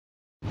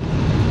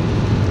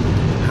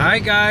Hi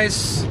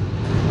guys,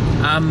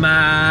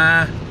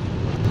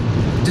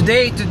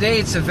 today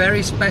it's a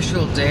very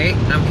special day.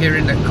 I'm here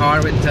in the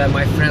car with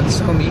my friend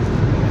Sony,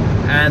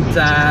 and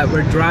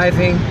we're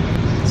driving.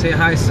 Say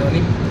hi,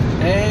 Sony.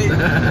 Hey.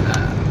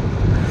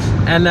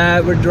 And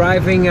we're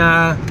driving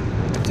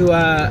to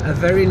a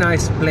very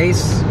nice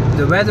place.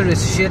 The weather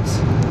is shit.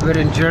 We're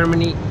in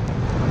Germany,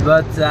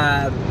 but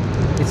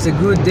it's a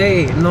good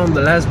day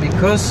nonetheless,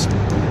 because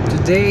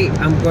today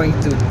I'm going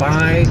to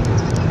buy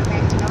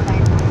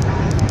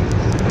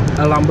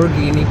a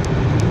Lamborghini,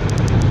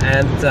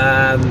 and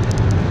I'm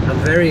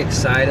very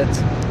excited.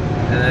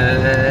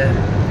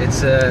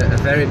 It's a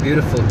very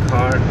beautiful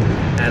car,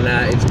 and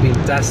it's been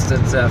tested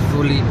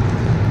fully,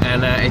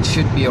 and it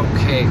should be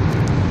okay.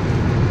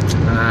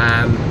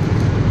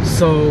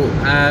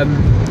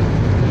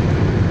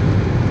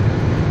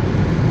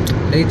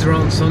 Later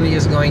on Sonny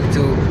is going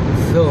to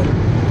film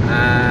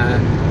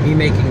me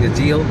making the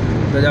deal,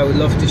 but I would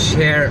love to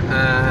share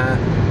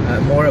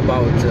more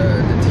about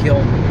the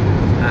deal.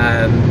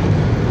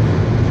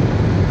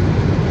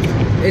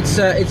 It's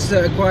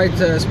quite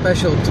a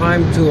special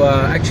time to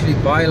actually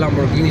buy a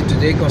Lamborghini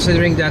today,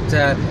 considering that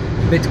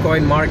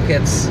Bitcoin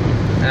markets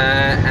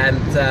and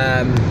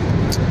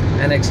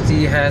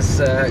NXT has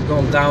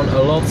gone down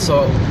a lot.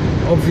 So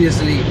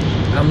obviously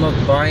I'm not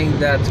buying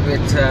that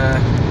with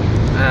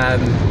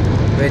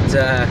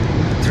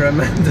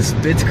tremendous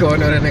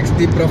Bitcoin or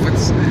NXT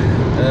profits,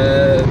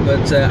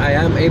 but I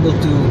am able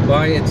to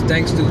buy it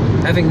thanks to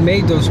having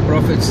made those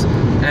profits.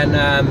 And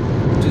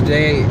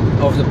today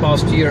of the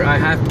past year, I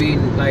have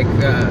been like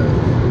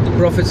the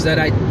profits that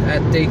I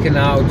had taken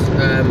out,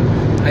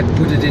 I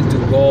put it into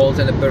gold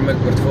and a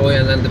permanent portfolio,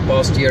 and then the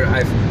past year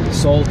I've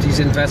sold these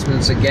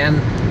investments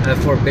again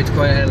for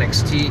Bitcoin and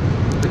NXT.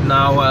 But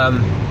now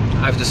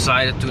I've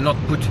decided to not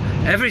put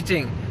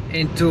everything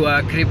into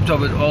crypto,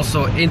 but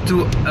also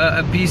into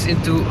a piece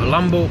into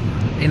Lambo,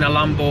 in a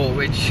Lambo,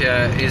 which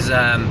is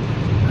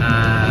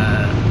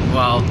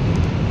well,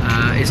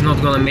 it's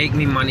not gonna make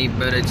me money,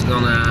 but it's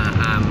gonna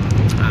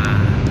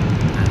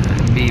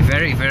be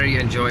very, very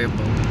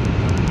enjoyable.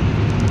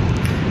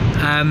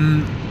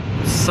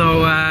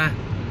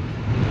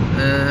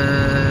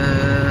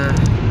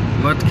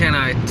 What can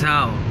I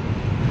tell?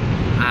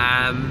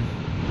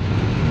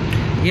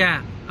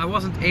 Yeah, I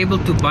wasn't able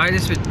to buy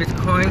this with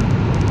Bitcoin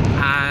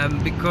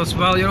because,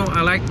 well, you know,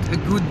 I like a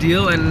good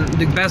deal, and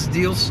the best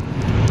deals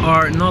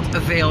are not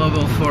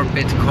available for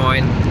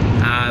Bitcoin.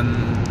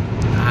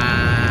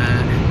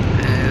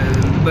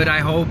 But I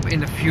hope in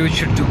the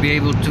future to be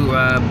able to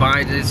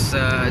buy this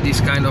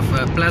these kind of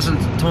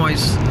pleasant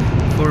toys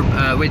for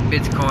with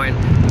Bitcoin.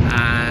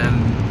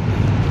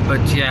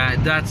 But yeah,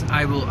 that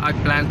I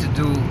plan to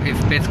do if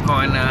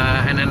Bitcoin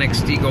and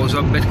NXT goes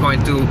up.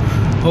 Bitcoin to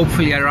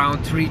hopefully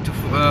around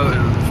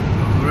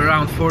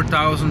around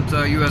 4,000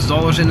 US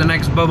dollars in the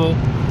next bubble.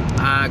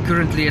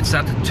 Currently it's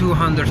at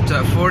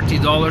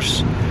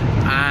 $240,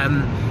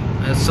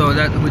 so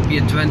that would be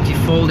a 20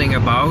 folding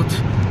about.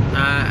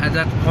 At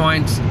that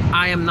point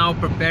I am now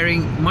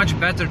preparing much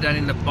better than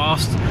in the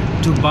past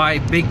to buy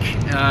big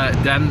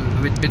than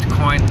with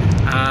Bitcoin.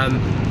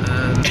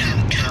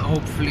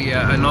 Hopefully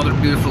another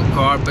beautiful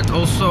car, but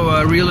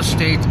also real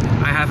estate.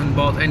 I haven't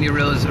bought any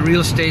real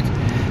estate,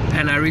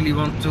 and I really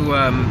want to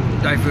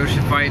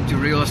diversify into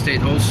real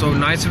estate also.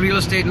 Nice real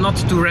estate, not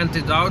to rent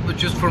it out, but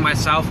just for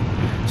myself,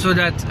 so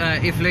that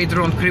if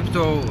later on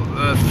crypto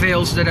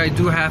fails, that I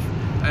do have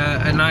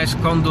a nice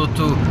condo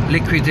to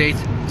liquidate,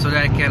 so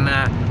that I can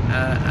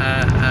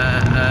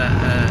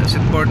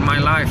support my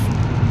life.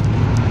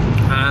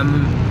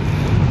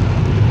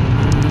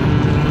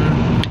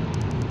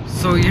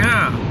 So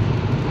yeah,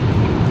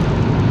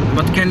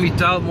 what can we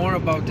tell more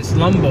about this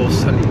Lambo,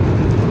 Sonny?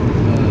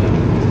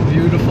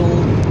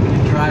 Beautiful,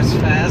 it drives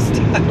fast.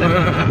 Yeah,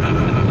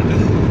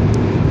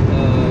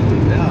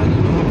 I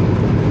don't know,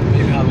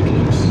 maybe how it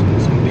looks,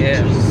 some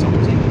pictures or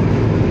something.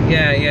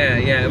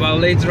 Yeah. Well,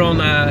 later on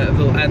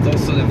we'll add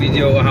also the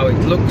video how it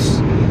looks.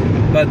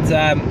 But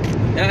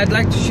I'd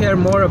like to share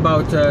more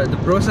about the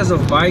process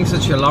of buying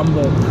such a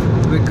Lambo,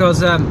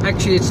 because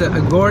actually it's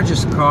a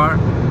gorgeous car,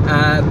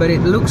 but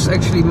it looks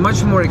actually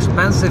much more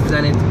expensive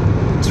than it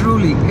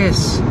truly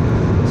is.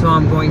 So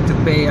I'm going to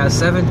pay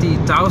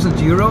 70,000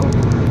 euro,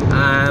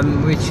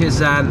 which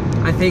is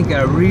I think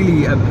a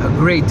really a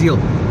great deal.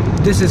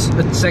 This is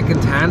a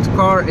second-hand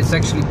car. It's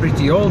actually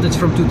pretty old. It's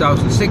from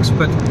 2006,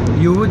 but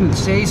you wouldn't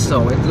say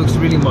so. It looks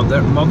really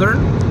modern.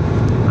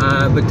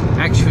 But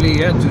actually,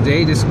 yeah,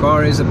 today this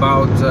car is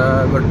about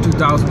we're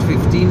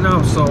 2015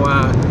 now, so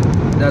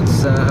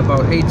that's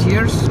about 8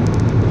 years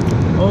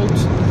old.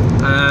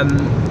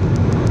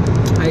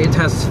 It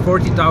has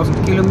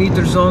 40,000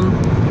 kilometers on.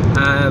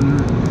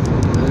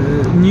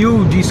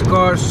 New, these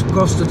cars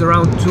costed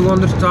around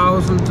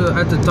 200,000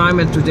 at the time,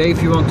 and today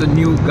if you want a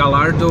new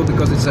Gallardo,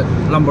 because it's a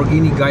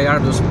Lamborghini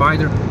Gallardo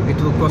Spyder, it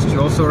will cost you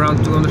also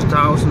around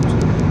 200,000.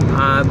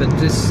 But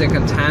this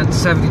second-hand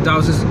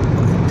 70,000.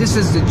 This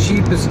is the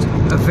cheapest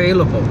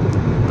available.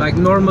 Like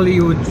normally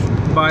you would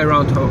buy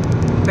around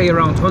pay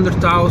around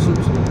 100,000.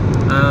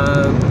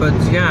 But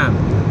yeah,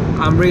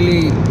 I'm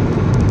really,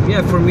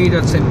 yeah, for me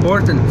that's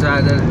important.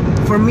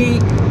 For me,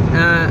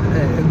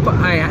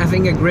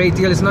 having a great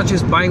deal is not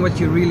just buying what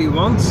you really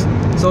want,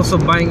 it's also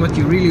buying what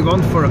you really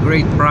want for a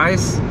great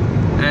price.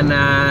 And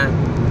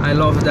I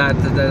love that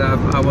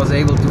I was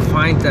able to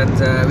find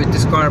that with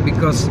this car,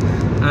 because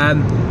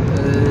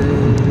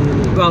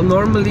well,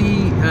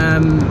 normally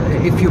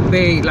if you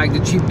pay like the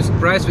cheapest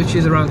price, which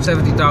is around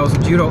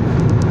 70,000 euro,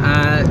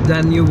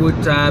 then you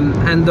would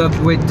end up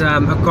with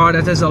a car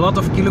that has a lot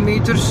of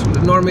kilometers.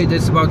 Normally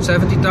it's about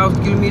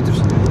 70,000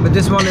 kilometers, but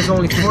this one is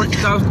only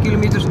 40,000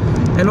 kilometers.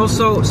 And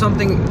also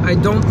something I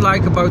don't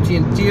like about the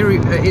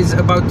interior is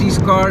about these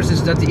cars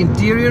is that the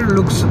interior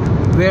looks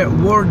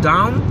worn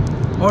down,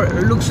 or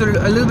looks a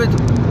little bit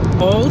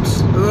old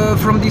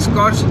from these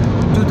cars,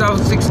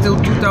 2006 till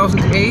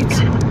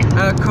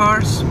 2008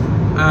 cars.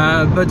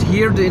 But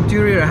here the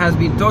interior has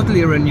been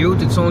totally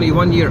renewed. It's only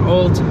 1 year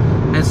old,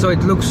 and so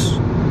it looks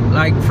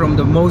like from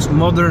the most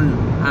modern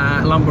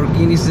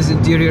Lamborghinis. This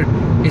interior,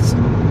 it's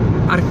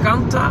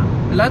Arcanta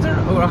leather,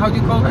 or how do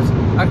you call that?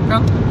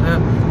 Arcanta.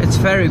 It's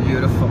very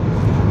beautiful.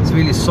 It's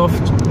really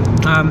soft,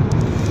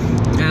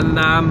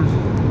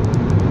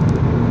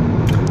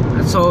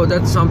 so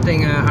that's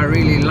something I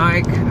really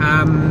like.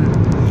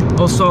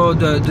 Also,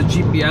 the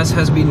GPS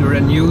has been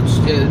renewed.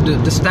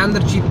 The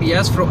standard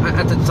GPS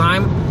at the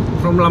time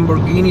from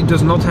Lamborghini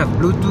does not have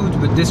Bluetooth,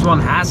 but this one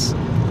has,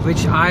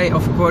 which I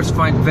of course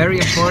find very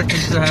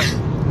important to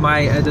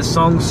have the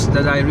songs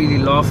that I really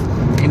love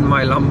in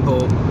my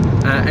Lambo.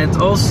 And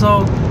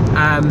also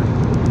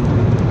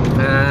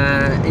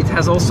it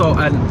has also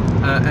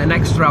an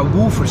extra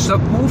woofer,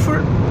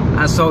 subwoofer,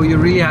 so you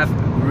really have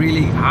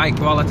really high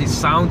quality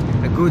sound,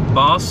 a good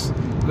bass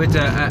with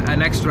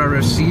an extra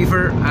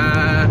receiver,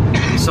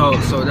 so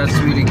that's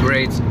really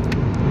great.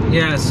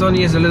 Yeah,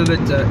 Sonny is a little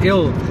bit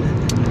ill.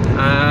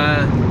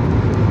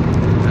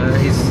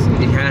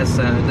 He has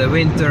the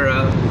winter,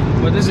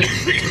 what is it?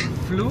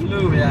 Flu?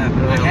 Flu, yeah.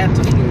 I had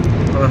the flu.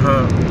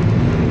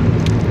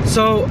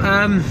 So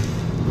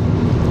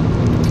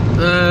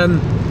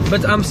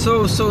but I'm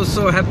so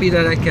happy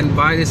that I can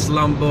buy this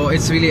Lambo.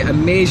 It's really a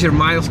major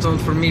milestone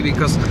for me,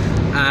 because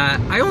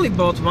I only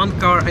bought one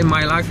car in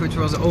my life, which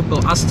was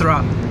Opel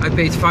Astra. I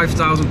paid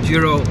 5,000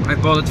 euro. I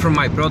bought it from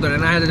my brother,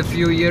 and I had it a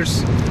few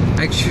years,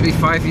 actually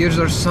 5 years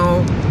or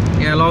so.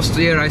 Yeah, last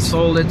year I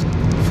sold it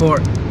for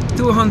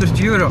 200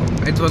 euro.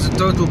 It was a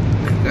total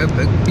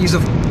piece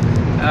of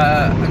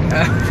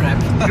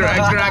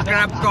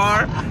crap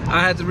car.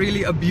 I had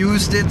really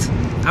abused it.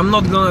 I'm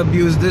not gonna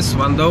abuse this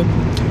one though.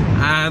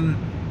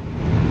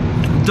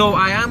 Though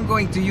I am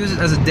going to use it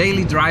as a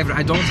daily driver.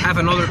 I don't have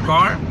another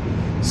car,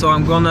 so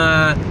I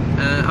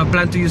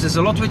plan to use this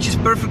a lot, which is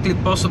perfectly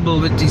possible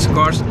with these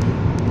cars.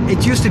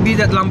 It used to be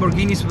that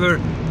Lamborghinis were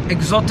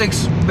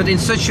exotics, but in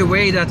such a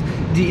way that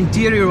the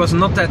interior was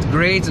not that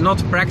great,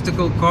 not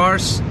practical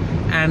cars,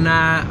 and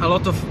a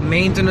lot of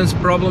maintenance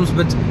problems.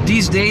 But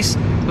these days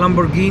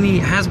Lamborghini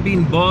has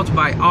been bought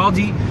by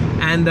Audi,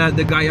 and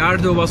the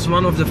Gallardo was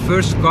one of the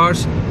first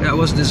cars that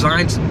was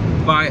designed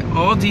by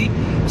Audi.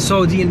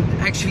 So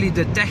actually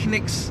the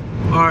techniques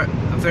are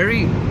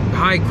very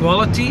high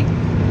quality,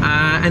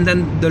 and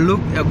then the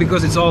look,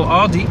 because it's all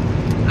Audi,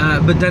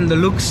 but then the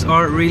looks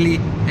are really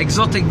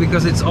exotic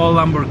because it's all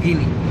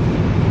Lamborghini.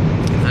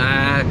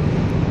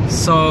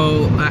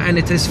 And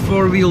it is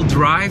four-wheel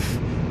drive,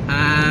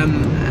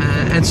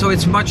 and so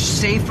it's much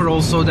safer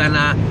also than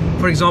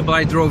for example,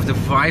 I drove the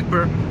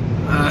Viper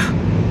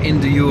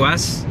in the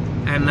US,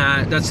 and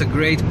that's a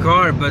great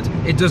car, but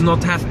it does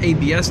not have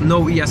ABS,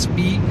 no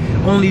ESP,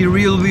 only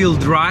rear-wheel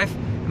drive.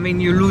 I mean,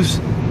 you lose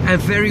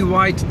very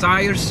wide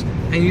tires,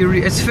 and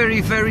it's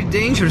very, very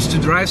dangerous to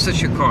drive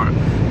such a car.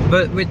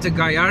 But with the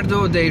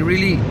Gallardo, they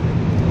really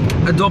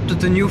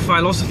adopted a new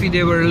philosophy.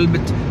 They were a little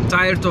bit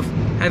tired of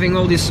having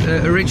all these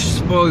rich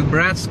spoiled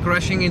brats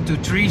crashing into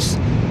trees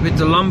with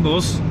the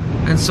Lambos,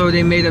 and so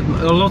they made it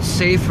a lot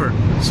safer,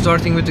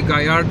 starting with the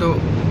Gallardo.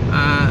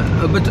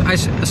 But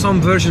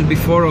some versions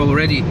before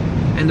already,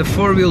 and the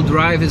four-wheel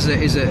drive is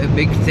a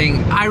big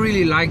thing. I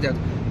really like that.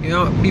 You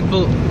know,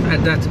 people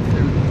that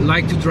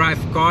like to drive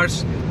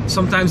cars,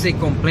 sometimes they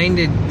complain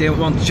they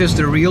want just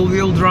a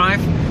rear-wheel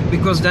drive,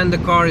 because then the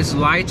car is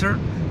lighter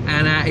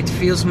and it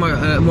feels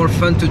more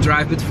fun to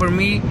drive. But for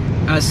me,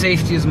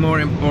 safety is more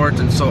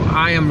important, so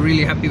I am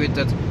really happy with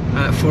that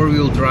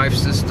four-wheel drive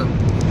system,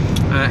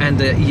 and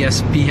the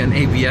ESP and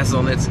ABS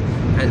on it.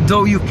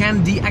 Though you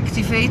can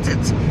deactivate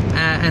it,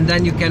 and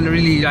then you can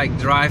really like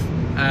drive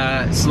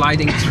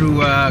sliding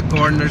through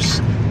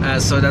corners,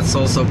 so that's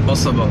also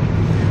possible.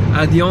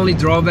 The only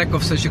drawback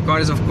of such a car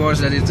is, of course,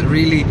 that it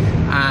really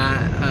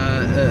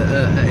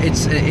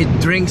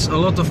it drinks a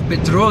lot of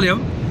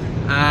petroleum.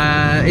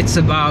 It's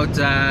about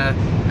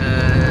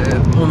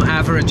on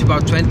average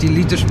about 20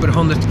 liters per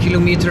 100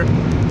 kilometer,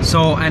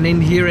 So, and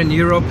in here in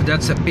Europe,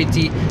 that's a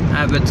pity,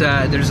 but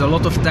there's a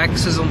lot of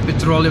taxes on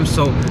petroleum.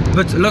 So,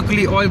 but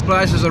luckily oil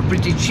prices are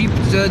pretty cheap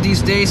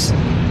these days,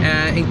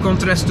 in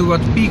contrast to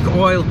what peak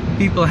oil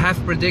people have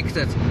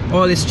predicted.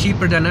 Oil is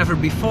cheaper than ever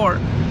before,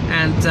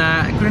 and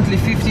currently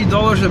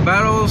 $50 a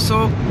barrel or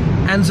so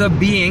ends up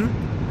being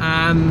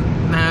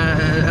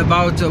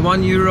about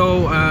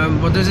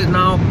 €1, what is it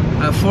now,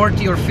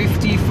 40 or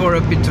 50 for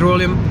a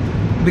petroleum,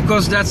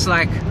 because that's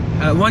like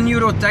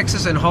 €1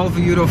 taxes and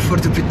 €0.5 for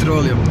the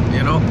petroleum,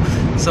 you know.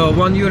 So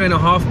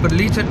 €1.50 per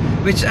liter,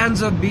 which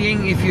ends up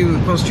being, if you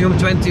consume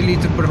 20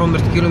 liters per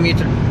 100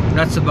 kilometer,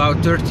 that's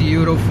about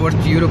 €30,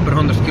 €40 per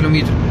 100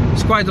 kilometer.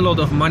 It's quite a lot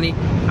of money.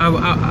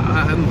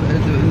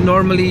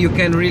 Normally you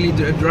can really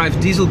drive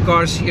diesel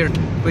cars here,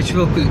 which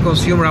will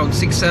consume around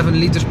 6-7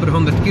 liters per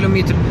 100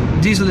 kilometer.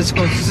 Diesel is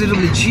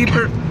considerably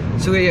cheaper,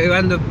 so you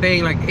end up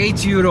paying like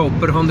 €8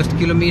 per 100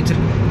 kilometer,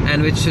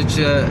 and with such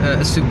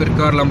a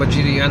supercar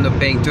Lamborghini you end up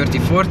paying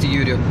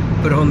 €30-40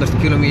 per 100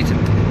 kilometer.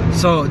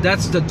 So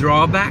that's the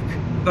drawback.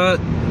 But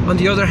on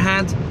the other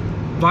hand,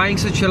 buying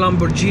such a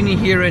Lamborghini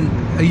here in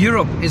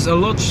Europe is a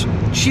lot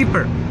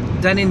cheaper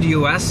than in the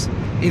US.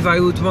 If I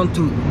would want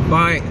to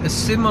buy a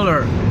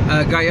similar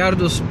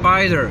Gallardo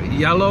Spyder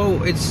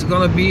yellow, it's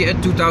gonna be a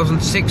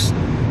 2006.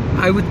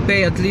 I would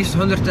pay at least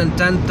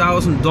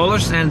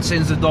 $110,000, and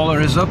since the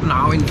dollar is up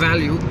now in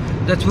value,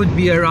 that would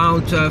be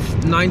around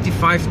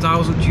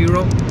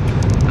 €95,000.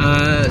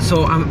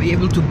 So I'm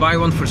able to buy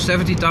one for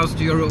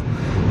 €70,000,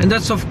 and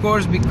that's of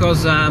course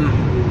because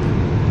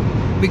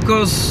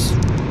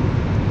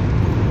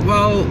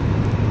well,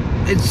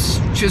 it's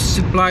just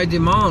supply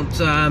demand.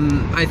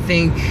 I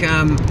think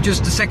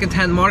just the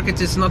second-hand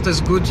market is not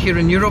as good here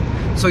in Europe,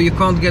 so you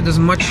can't get as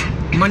much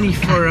money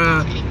for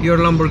your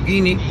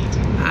Lamborghini.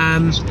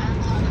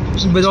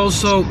 But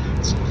also,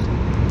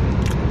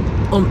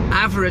 on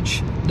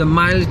average, the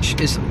mileage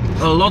is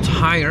a lot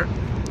higher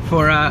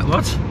for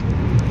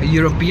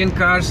European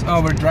cars.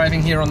 Oh, we're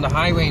driving here on the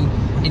highway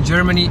in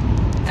Germany,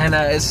 and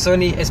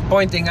Sonny is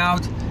pointing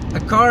out a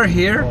car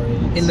here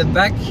in the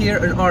back here,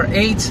 an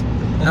R8,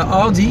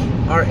 Audi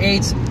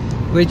R8,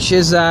 which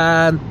is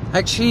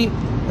actually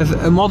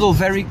a model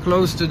very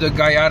close to the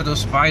Gallardo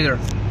Spyder.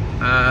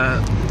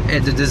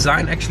 The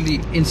design actually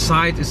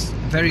inside is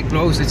very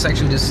close. It's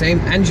actually the same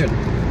engine,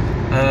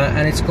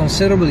 and it's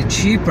considerably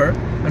cheaper.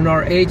 An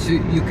R8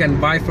 you can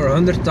buy for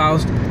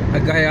 100,000, a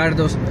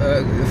Gallardo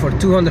for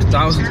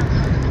 200,000,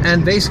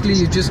 and basically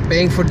you're just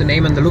paying for the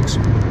name and the looks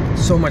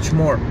so much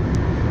more.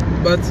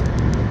 But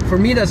for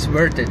me that's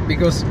worth it,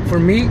 because for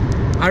me,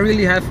 I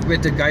really have,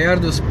 with the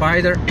Gallardo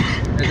Spyder,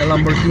 the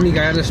Lamborghini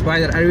Gallardo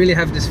Spyder, I really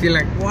have this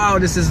feeling like, wow,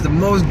 this is the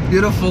most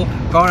beautiful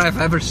car I've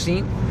ever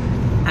seen,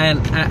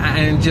 and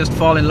just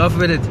fall in love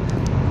with it.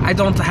 I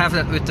don't have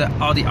that with the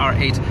Audi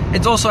R8.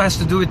 It also has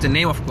to do with the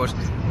name, of course.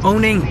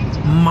 Owning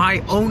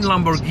my own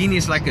Lamborghini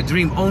is like a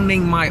dream.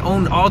 Owning my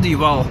own Audi,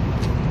 well,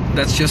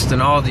 that's just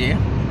an Audi.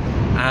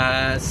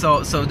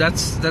 So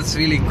that's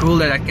really cool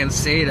that I can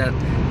say that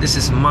this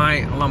is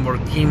my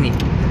Lamborghini.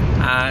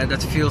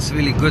 That feels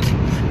really good.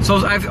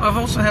 So I've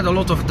also had a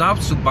lot of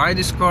doubts to buy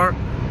this car.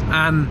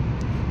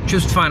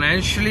 Just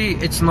financially,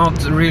 it's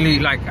not really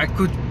like I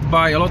could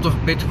buy a lot of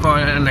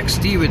Bitcoin and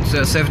XT with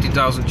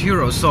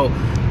 €70,000. So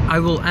I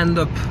will end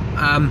up.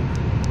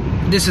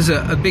 This is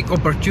a big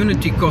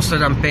opportunity cost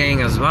that I'm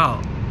paying as well.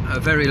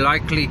 Very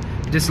likely,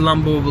 this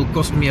Lambo will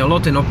cost me a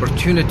lot in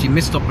opportunity,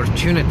 missed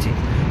opportunity.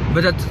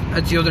 But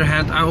at the other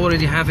hand, I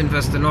already have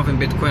invested enough in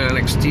Bitcoin and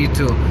XT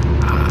to,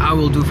 I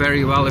will do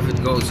very well if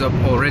it goes up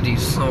already.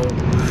 So,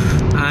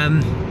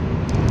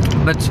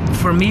 but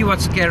for me,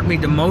 what scared me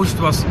the most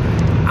was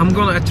I'm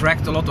gonna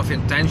attract a lot of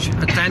attention.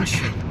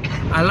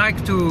 I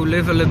like to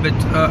live a little bit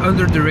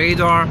under the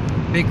radar,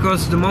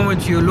 because the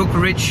moment you look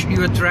rich,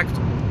 you attract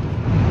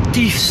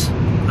thieves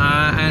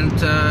and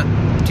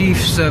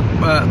thieves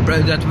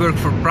that work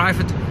for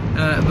private,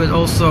 but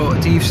also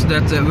thieves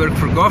that work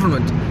for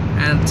government.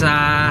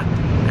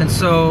 And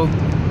so,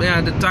 yeah,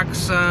 the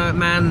tax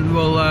man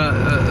will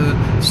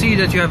see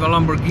that you have a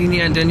Lamborghini,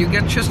 and then you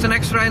get just an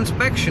extra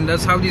inspection.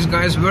 That's how these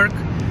guys work.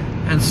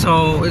 And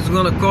so it's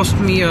gonna cost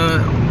me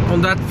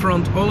on that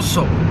front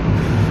also.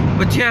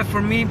 But yeah,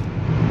 for me,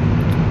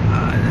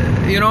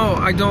 you know,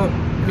 I don't.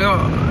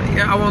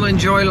 Yeah, I want to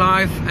enjoy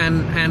life,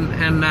 and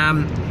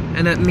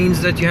that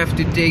means that you have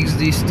to take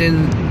these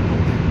things.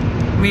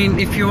 I mean,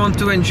 if you want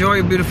to enjoy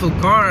a beautiful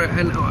car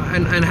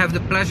and have the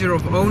pleasure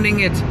of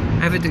owning it,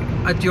 have it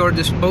at your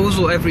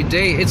disposal every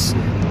day, it's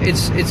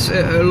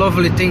a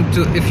lovely thing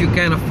to, if you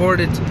can afford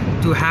it,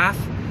 to have.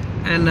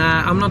 And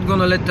I'm not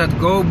gonna let that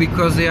go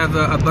because they have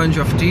a bunch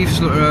of thieves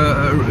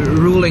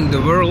ruling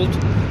the world.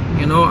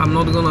 You know, I'm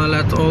not gonna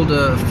let all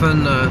the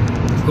fun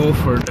go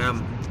for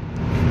them.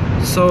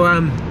 So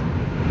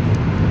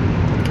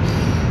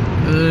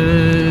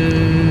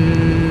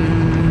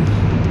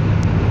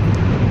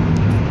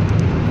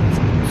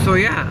so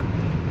yeah,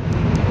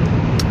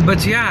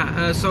 but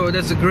yeah, so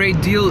that's a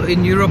great deal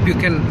in Europe. You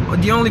can.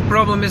 The only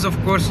problem is, of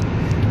course,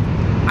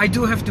 I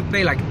do have to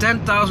pay like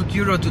 10,000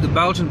 euro to the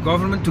Belgian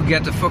government to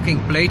get a fucking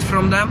plate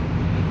from them,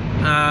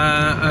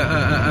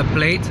 a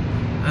plate.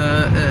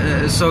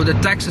 So the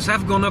taxes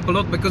have gone up a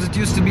lot, because it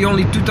used to be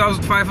only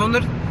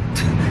 2,500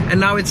 and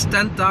now it's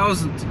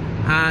 10,000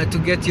 to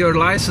get your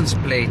license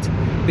plate,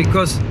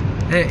 because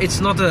it's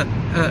not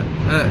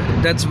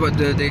that's what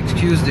the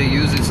excuse they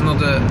use. It's not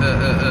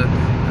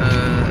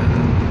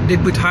they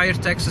put higher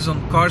taxes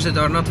on cars that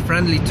are not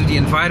friendly to the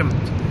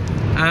environment.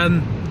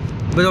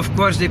 But of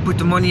course they put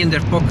the money in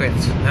their pocket.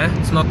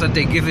 It's not that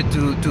they give it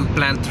to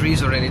plant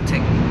trees or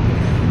anything.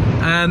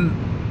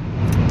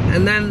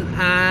 And then,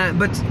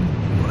 but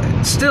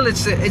still,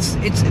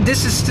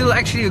 this is still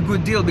actually a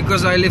good deal,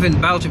 because I live in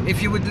Belgium.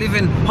 If you would live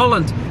in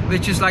Holland,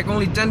 which is like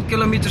only 10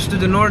 kilometers to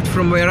the north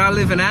from where I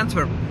live in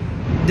Antwerp,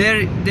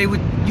 there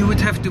you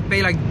would have to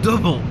pay like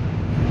double.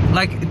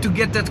 Like, to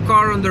get that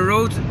car on the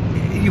road,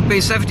 you pay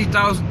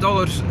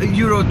 €70,000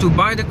 euro to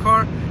buy the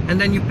car, and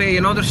then you pay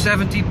another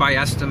 70 by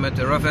estimate,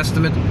 a rough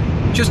estimate,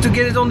 just to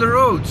get it on the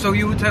road. So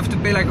you would have to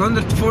pay like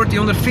 140,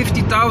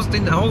 150,000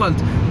 in Holland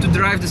to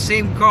drive the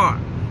same car.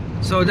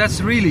 So that's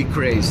really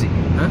crazy.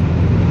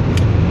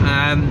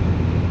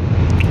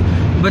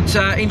 But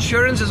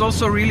insurance is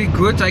also really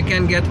good. I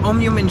can get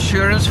Omnium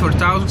insurance for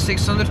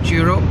 1,600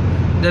 euro.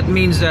 That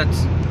means that,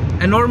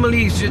 and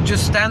normally it's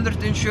just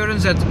standard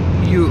insurance that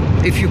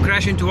if you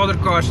crash into other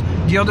cars,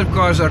 the other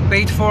cars are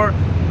paid for,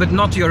 but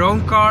not your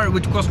own car,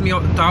 which cost me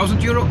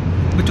 1,000 euro.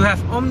 But to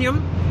have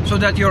Omnium, so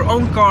that your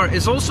own car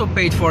is also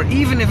paid for,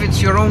 even if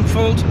it's your own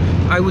fault,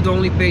 I would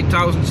only pay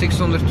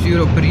 1,600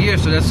 euro per year.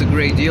 So that's a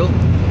great deal.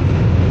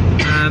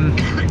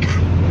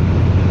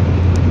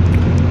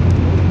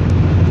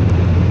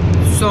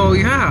 So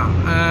yeah,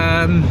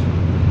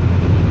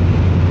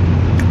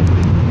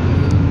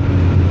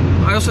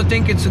 I also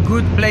think it's a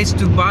good place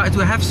to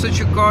have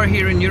such a car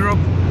here in Europe,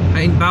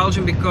 in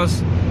Belgium,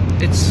 because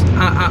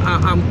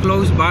I'm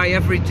close by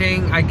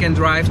everything. I can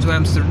drive to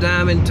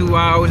Amsterdam in 2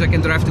 hours, I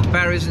can drive to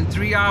Paris in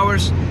 3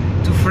 hours,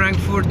 to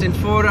Frankfurt in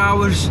 4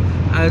 hours,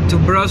 to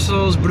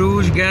Brussels,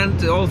 Bruges,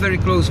 Ghent, all very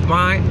close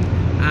by.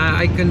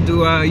 I can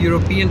do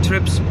European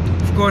trips.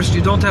 Of course,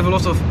 you don't have a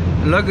lot of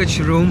luggage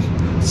room,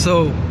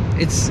 so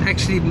it's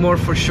actually more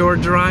for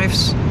short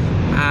drives.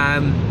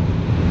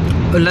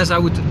 Unless I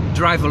would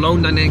drive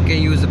alone, then I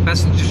can use the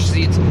passenger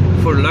seat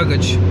for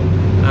luggage.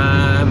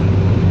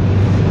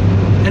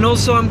 And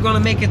also I'm gonna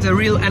make it a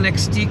real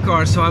NXT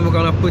car, so I'm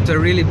gonna put a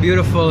really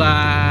beautiful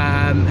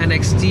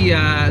NXT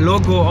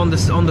logo on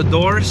the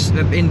doors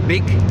in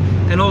big.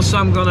 And also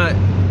I'm gonna,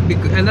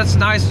 and that's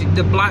nice,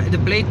 the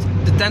plate,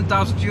 the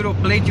 10,000 euro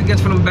plate you get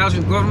from the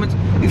Belgian government.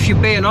 If you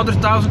pay another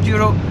 1,000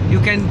 euro, you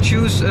can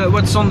choose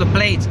what's on the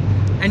plate,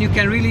 and you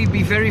can really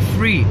be very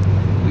free.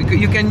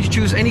 You can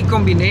choose any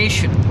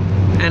combination,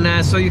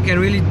 and so you can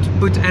really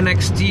put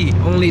NXT,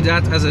 only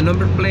that, as a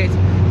number plate.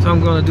 So I'm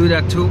gonna do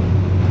that too,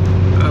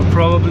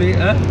 probably.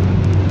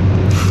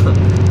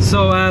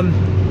 So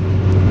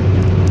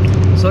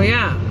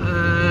yeah.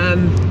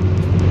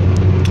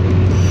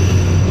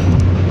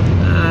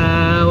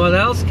 What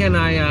else can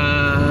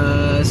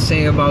I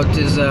say about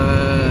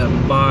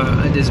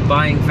this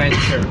buying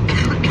venture?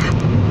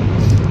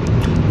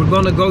 We're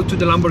gonna go to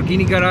the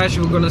Lamborghini garage.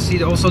 We're gonna see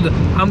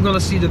I'm gonna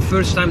see the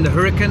first time the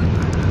Hurricane.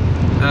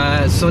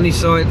 Sonny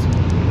saw it,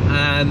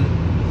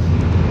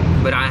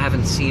 but I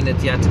haven't seen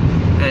it yet.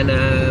 And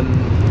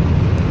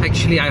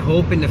actually, I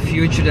hope in the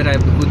future that I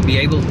would be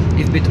able,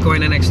 if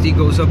Bitcoin NXT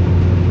goes up.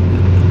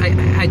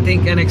 I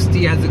think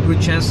NXT has a good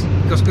chance,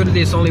 because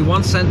currently it's only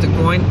 1 cent a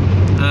coin.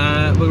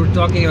 We were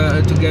talking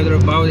together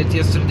about it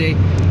yesterday,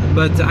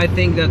 but I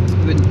think that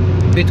when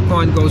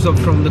Bitcoin goes up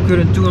from the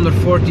current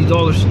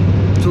 $240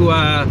 to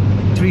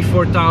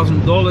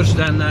 $3,000–4,000,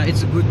 then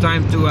it's a good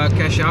time to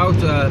cash out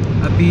a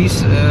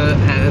piece,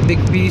 a big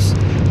piece.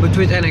 But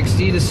with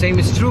NXT the same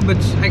is true,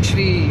 but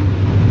actually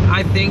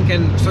I think,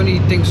 and Sonny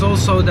thinks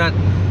also, that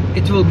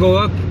it will go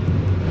up,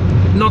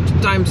 not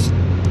times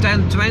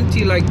 10,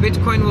 20 like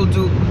Bitcoin will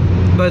do,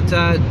 but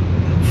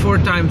 4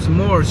 times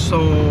more. So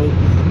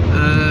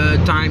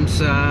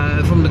times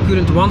from the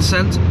current 1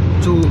 cent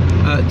to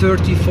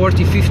 30,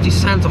 40, 50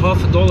 cents,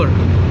 half a dollar.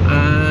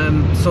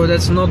 So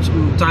that's not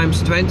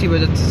times 20,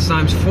 but it's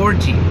times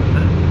 40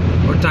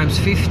 or times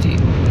 50.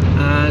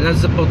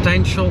 That's the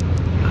potential.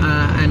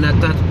 And at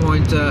that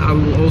point I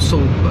will also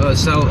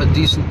sell a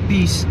decent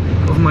piece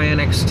of my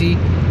NXT,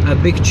 a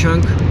big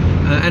chunk,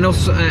 and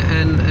also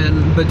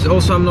but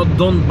also I'm not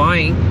done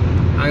buying.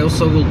 I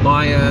also will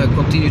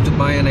continue to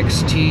buy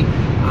NXT.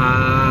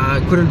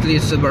 Currently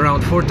it's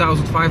around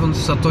 4,500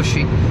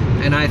 Satoshi,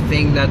 and I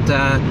think that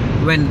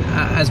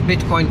as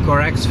Bitcoin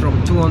corrects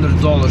from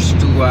 $200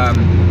 to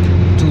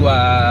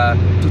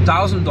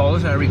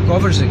 $1,000 and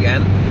recovers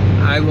again,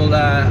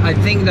 I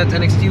think that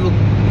NXT will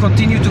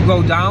continue to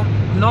go down,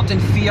 not in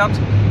fiat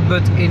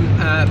but in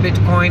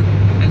Bitcoin.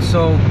 And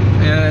so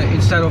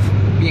instead of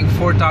being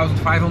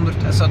 4,500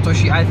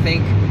 Satoshi, I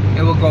think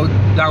it will go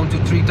down to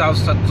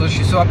 3,000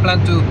 Satoshi. So I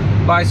plan to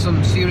buy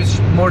some serious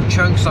more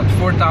chunks at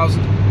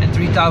 4,000 and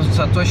 3,000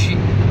 Satoshi,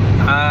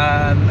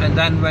 And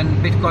then when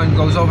Bitcoin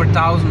goes over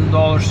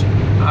 $1,000,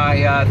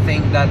 I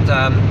think that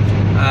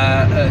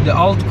the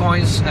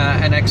altcoins,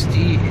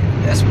 NXT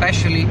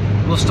especially,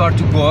 will start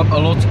to go up a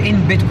lot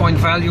in Bitcoin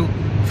value,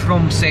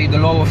 from say the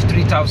low of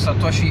 3,000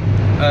 Satoshi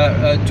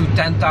to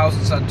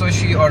 10,000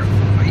 Satoshi, or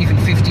even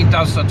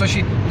 15,000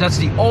 Satoshi. That's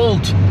the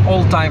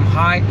all-time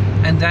high,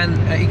 and then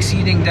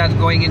exceeding that,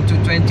 going into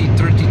 20,000,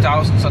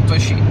 30,000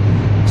 Satoshi.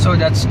 So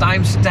that's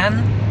times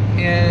 10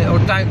 or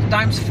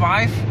times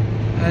 5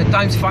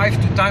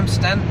 to times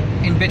 10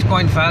 in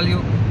Bitcoin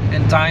value,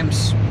 and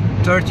times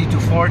 30 to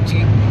 40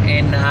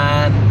 in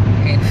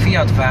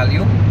fiat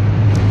value.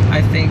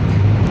 I think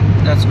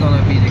that's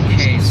gonna be the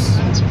case.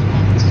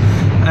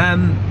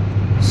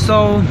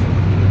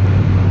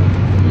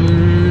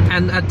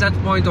 And at that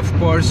point, of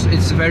course,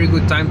 it's a very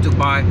good time to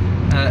buy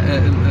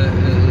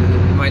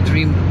my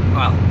dream.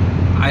 Well,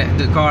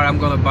 the car I'm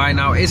gonna buy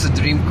now is a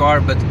dream car,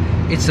 but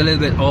it's a little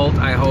bit old.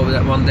 I hope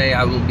that one day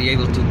I will be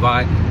able to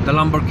buy the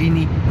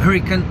Lamborghini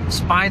Huracan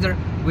Spyder,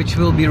 which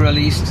will be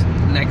released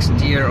next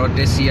year or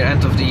this year,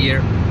 end of the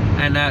year,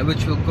 and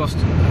which will cost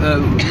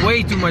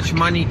way too much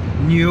money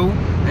new,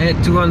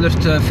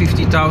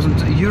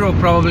 250,000 euro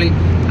probably,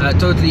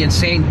 totally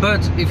insane.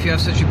 But if you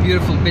have such a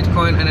beautiful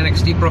Bitcoin and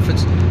NXT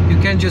profits, you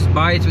can just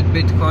buy it with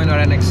Bitcoin or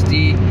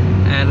NXT,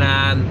 and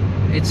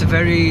it's a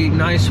very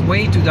nice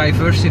way to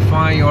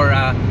diversify your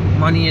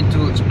money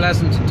into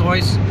pleasant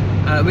toys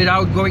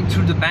without going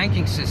through the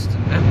banking system.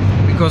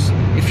 Because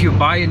if you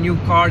buy a new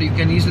car, you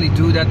can easily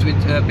do that with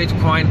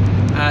Bitcoin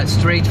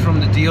straight from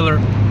the dealer,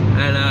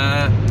 and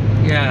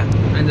yeah,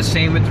 and the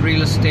same with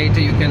real estate.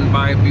 You can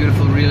buy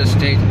beautiful real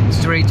estate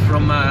straight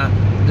from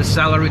the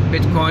seller with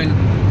Bitcoin,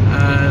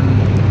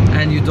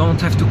 and you don't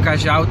have to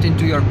cash out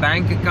into your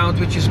bank account,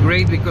 which is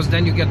great, because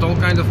then you get all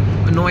kind of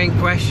annoying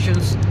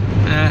questions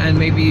and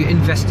maybe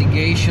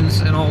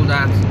investigations and all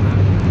that.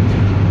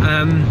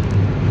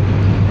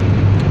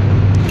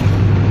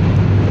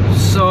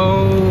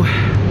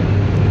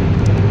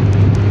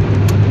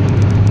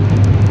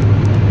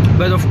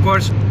 But of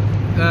course,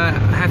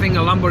 having a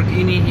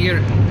Lamborghini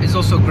here is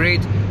also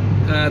great,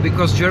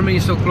 because Germany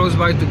is so close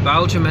by to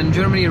Belgium, and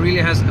Germany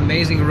really has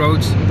amazing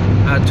roads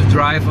to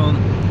drive on,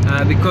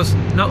 because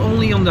not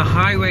only on the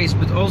highways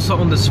but also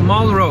on the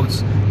small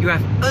roads you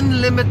have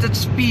unlimited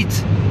speed,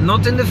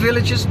 not in the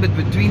villages but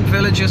between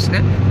villages,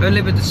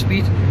 unlimited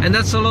speed, and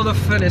that's a lot of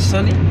fun,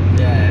 Sonny?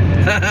 Yeah.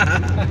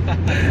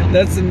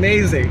 That's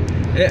amazing.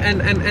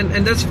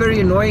 And that's very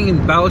annoying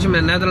in Belgium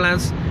and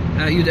Netherlands.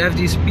 You'd have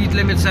these speed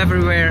limits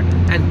everywhere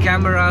and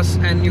cameras,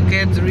 and you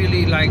can't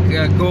really like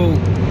go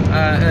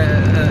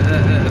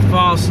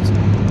fast,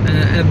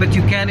 but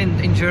you can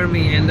in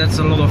Germany, and that's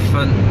a lot of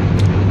fun.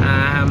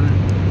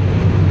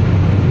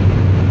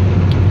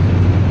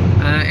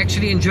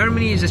 Actually, in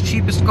Germany is the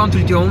cheapest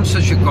country to own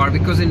such a car,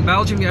 because in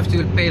Belgium you have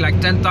to pay like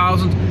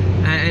 10,000,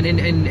 and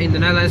in the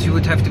Netherlands you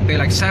would have to pay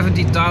like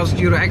 70,000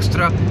 euro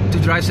extra to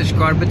drive such a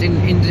car. But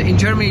in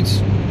Germany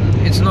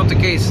it's not the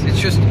case. It's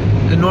just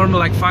the normal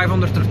like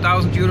 500 or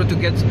 1,000 euro to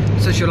get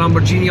such a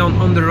Lamborghini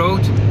on the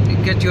road, you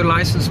get your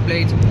license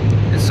plate.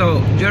 And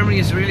so Germany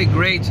is really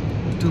great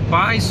to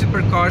buy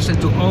supercars and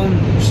to own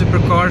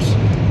supercars.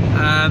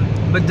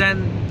 But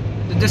then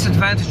the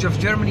disadvantage of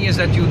Germany is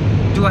that you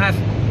do have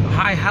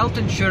high health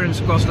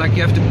insurance costs, like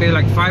you have to pay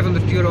like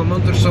 500 euro a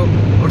month or so,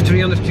 or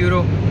 300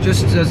 euro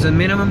just as a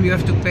minimum you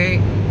have to pay.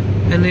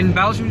 And in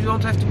Belgium you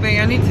don't have to pay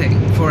anything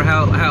for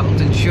health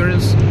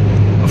insurance.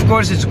 Of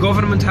course it's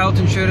government health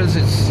insurance,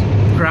 it's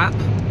crap,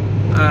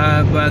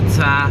 but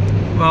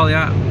well,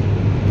 yeah,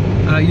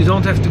 you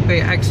don't have to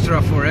pay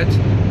extra for it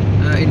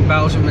in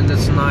Belgium, and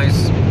that's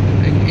nice.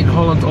 In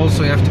Holland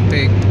also you have to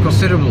pay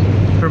considerable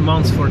per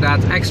month for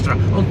that extra,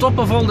 on top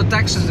of all the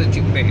taxes that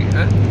you pay.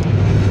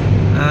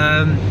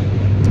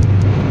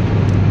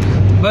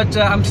 But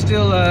I'm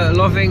still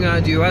loving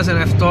the US, and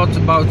I've thought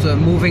about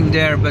moving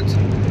there. But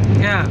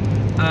yeah,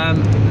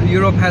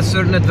 Europe has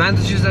certain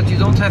advantages that you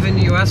don't have in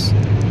the US,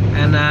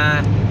 and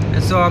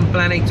so I'm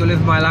planning to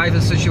live my life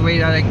in such a way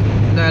that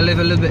I live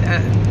a little bit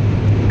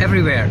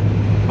everywhere,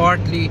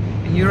 partly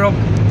in Europe,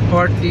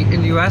 partly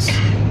in the US.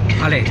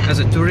 Allez, as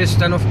a tourist,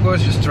 then of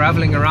course just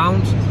traveling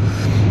around.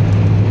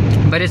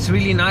 But it's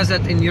really nice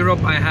that in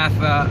Europe I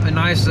have a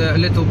nice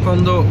little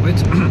condo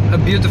with a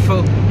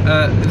beautiful,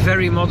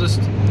 very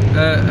modest,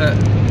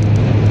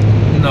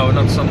 no,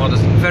 not so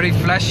modest, very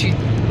flashy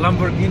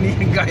Lamborghini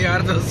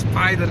Gallardo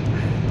Spyder.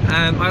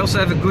 I also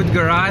have a good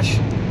garage.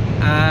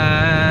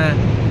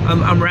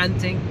 I'm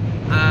renting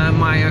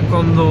my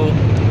condo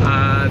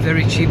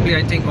very cheaply.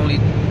 I think only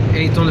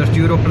 800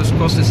 euro plus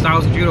cost is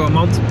 1,000 euro a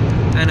month,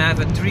 and I have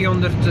a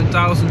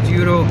 300,000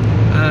 euro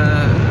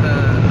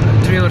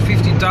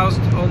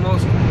 350,000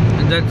 almost,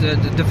 and that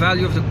the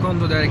value of the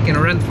condo that I can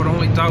rent for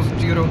only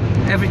 1,000 euro,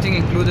 everything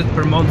included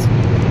per month.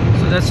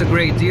 So that's a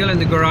great deal. In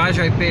the garage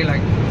I pay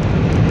like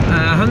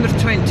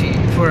 120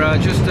 for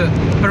just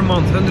per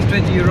month,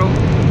 120 euro.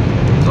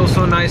 It's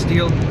also a nice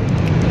deal.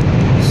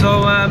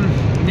 So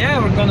yeah,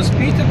 we're gonna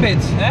speed a bit,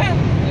 eh?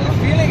 You're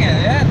feeling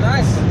it, yeah,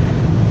 nice.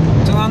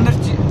 200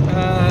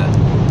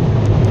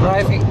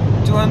 driving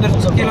 200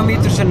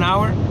 kilometers an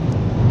hour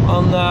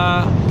on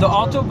the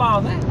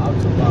Autobahn, eh?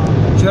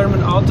 Autobahn.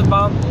 German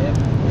Autobahn. Yep.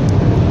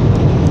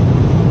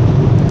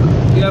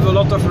 You have a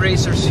lot of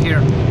racers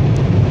here.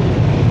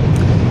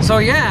 So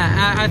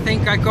yeah, I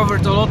think I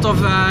covered a lot of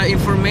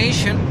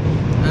information.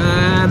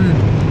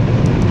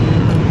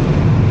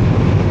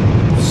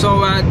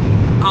 So I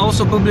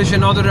also publish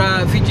another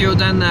video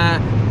then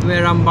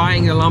where I'm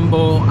buying a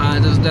Lambo.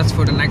 That's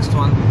for the next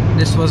one.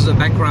 This was the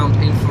background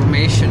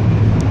information.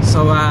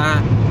 So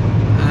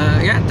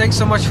yeah, thanks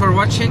so much for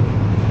watching.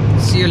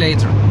 See you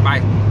later.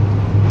 Bye.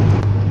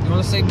 You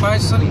want to say bye,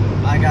 Sonny?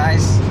 Bye,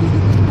 guys.